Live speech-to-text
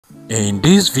In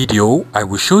this video, I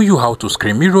will show you how to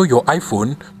screen mirror your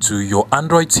iPhone to your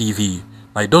Android TV.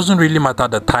 Now, it doesn't really matter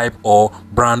the type or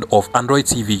brand of Android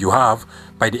TV you have.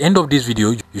 By the end of this video,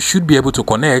 you should be able to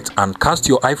connect and cast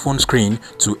your iPhone screen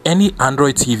to any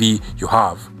Android TV you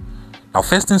have. Now,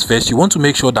 first things first, you want to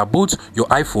make sure that both your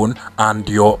iPhone and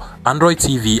your Android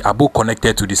TV are both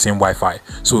connected to the same Wi-Fi.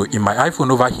 So in my iPhone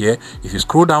over here, if you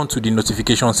scroll down to the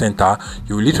notification center,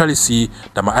 you will literally see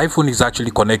that my iPhone is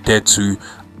actually connected to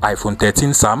iPhone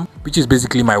 13 SAM, which is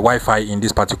basically my Wi-Fi in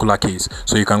this particular case.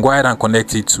 So you can go ahead and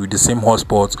connect it to the same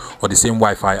hotspot or the same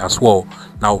Wi-Fi as well.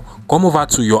 Now come over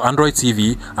to your Android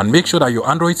TV and make sure that your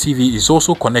Android TV is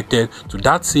also connected to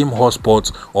that same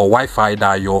hotspot or Wi-Fi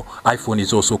that your iPhone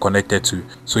is also connected to.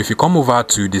 So if you come over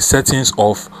to the settings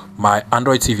of my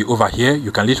Android TV over here,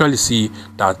 you can literally see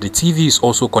that the TV is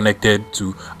also connected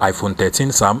to iPhone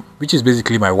 13 SAM, which is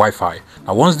basically my Wi-Fi.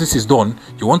 Now once this is done,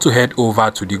 you want to head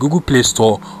over to the Google Play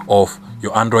Store of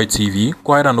your Android TV.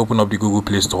 Go ahead and open up the Google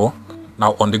Play Store.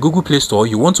 Now on the Google Play Store,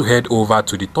 you want to head over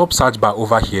to the top search bar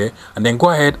over here and then go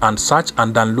ahead and search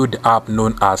and download the app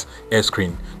known as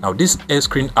AirScreen. Now this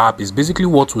AirScreen app is basically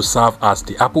what will serve as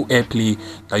the Apple AirPlay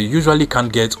that you usually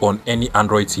can't get on any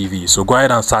Android TV. So go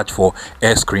ahead and search for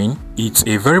AirScreen. It's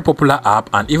a very popular app,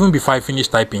 and even before I finish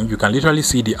typing, you can literally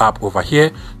see the app over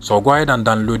here. So I'll go ahead and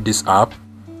download this app.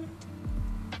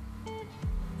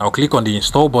 Now click on the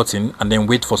install button and then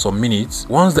wait for some minutes.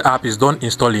 Once the app is done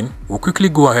installing, we'll quickly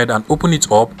go ahead and open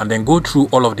it up and then go through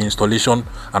all of the installation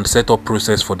and setup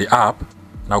process for the app.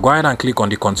 Now go ahead and click on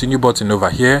the continue button over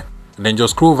here and then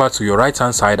just scroll over to your right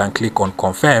hand side and click on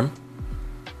confirm.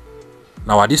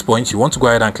 Now at this point, you want to go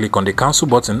ahead and click on the cancel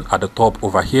button at the top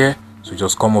over here. So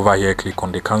just come over here, click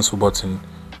on the cancel button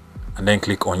and then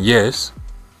click on yes.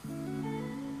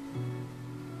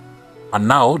 And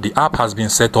now the app has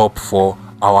been set up for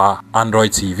our Android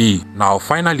TV. Now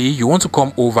finally, you want to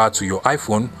come over to your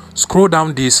iPhone, scroll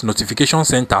down this notification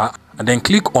center and then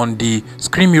click on the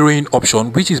screen mirroring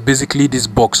option, which is basically this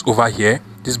box over here,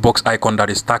 this box icon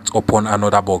that is stacked upon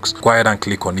another box. Go ahead and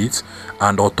click on it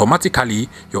and automatically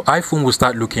your iPhone will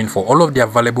start looking for all of the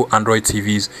available Android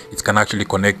TVs it can actually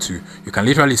connect to. You can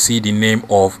literally see the name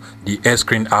of the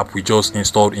AirScreen app we just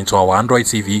installed into our Android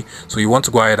TV. So you want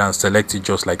to go ahead and select it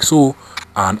just like so,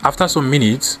 and after some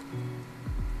minutes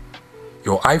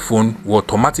your iPhone will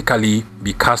automatically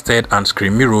be casted and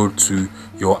screen mirrored to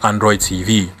your Android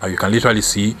TV. Now you can literally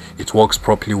see it works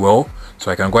properly well. So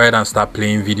I can go ahead and start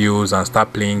playing videos and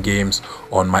start playing games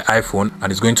on my iPhone,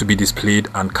 and it's going to be displayed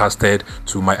and casted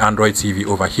to my Android TV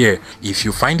over here. If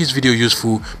you find this video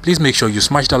useful, please make sure you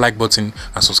smash the like button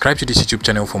and subscribe to this YouTube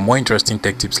channel for more interesting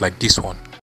tech tips like this one.